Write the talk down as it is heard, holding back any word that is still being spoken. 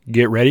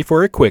Get ready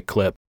for a quick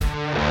clip.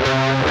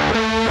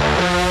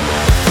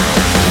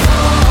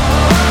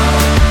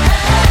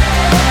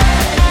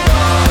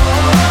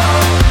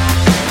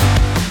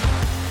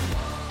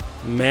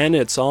 Men,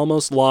 it's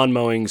almost lawn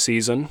mowing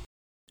season,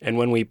 and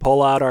when we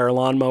pull out our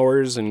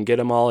lawnmowers and get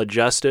them all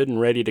adjusted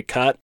and ready to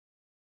cut,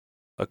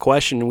 a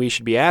question we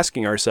should be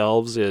asking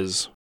ourselves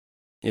is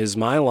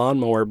my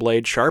lawnmower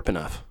blade sharp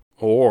enough?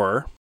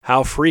 Or,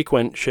 how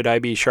frequent should I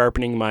be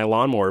sharpening my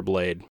lawnmower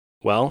blade?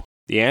 Well,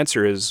 the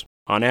answer is,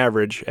 on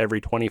average, every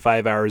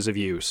 25 hours of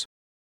use.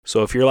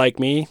 So if you're like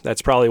me,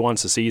 that's probably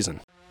once a season.